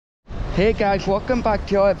Hey guys, welcome back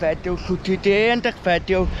to our video. So today in this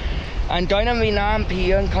video, I'm down in Leenan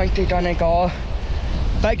Pier in County Donegal.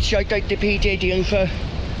 Big shout out to PJ Dinker.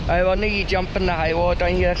 I want you jump in the high wall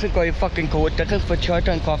down here. This is going fucking cold. This is for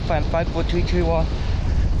Charter and Crossfire. 5, 4, 3, 2, 1.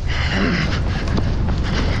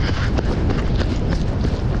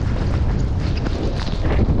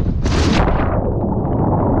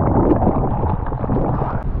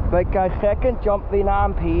 Right guys, second jump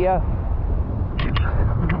Leenan Pier.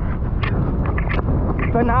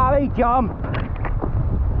 Finale jump.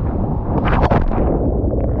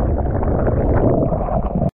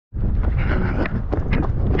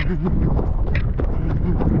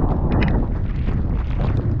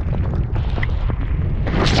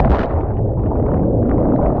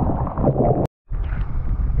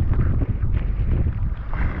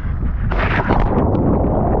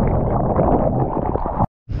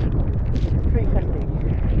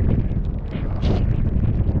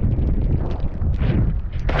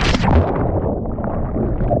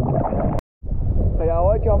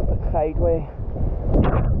 Jump it sideways.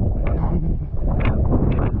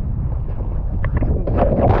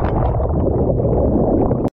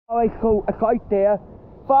 Alright, so it's out there.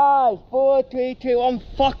 5, 4, 3, 2, 1,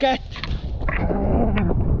 fuck it!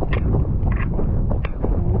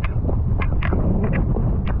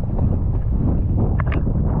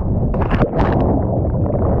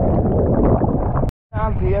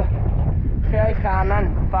 I'm here. Say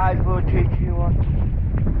Leenan. 5, 4, 3, 2, 1.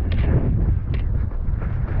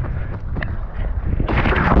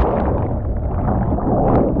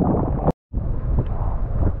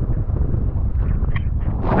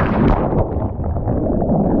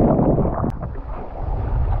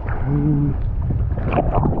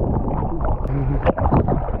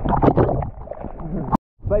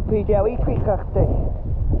 Right, PJ, we 350.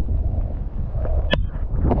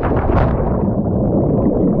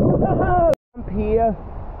 I'm here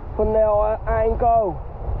from the angle.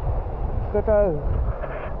 Good out.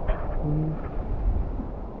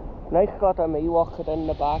 Nice shot of me walking in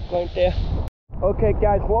the background there. Okay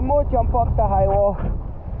guys, one more jump off the high wall.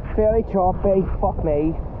 Fairly choppy, fuck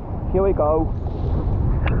me. Here we go.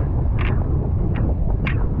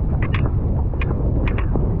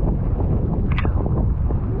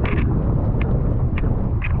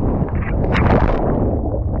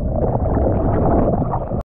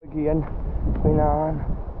 Again, Leenan.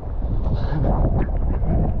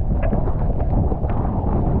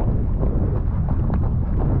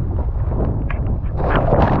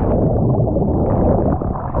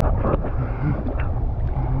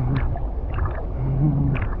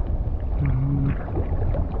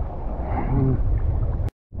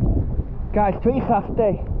 Guys,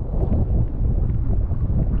 350.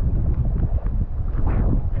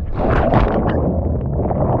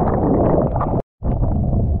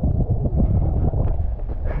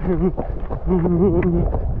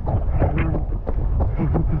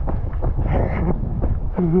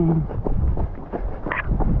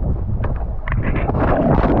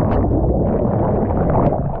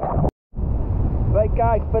 Right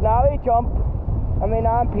guys, finale jump. I mean,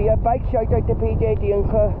 I'm Pier. Big shout out to PJ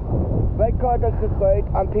Dinker. Right card is good,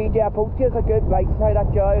 and PJ, I hope you a good right now.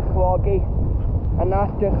 That jar is sloggy, and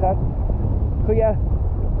that's just it. So yeah,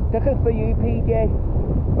 this is for you PJ.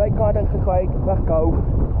 Right card is good. Let's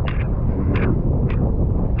go.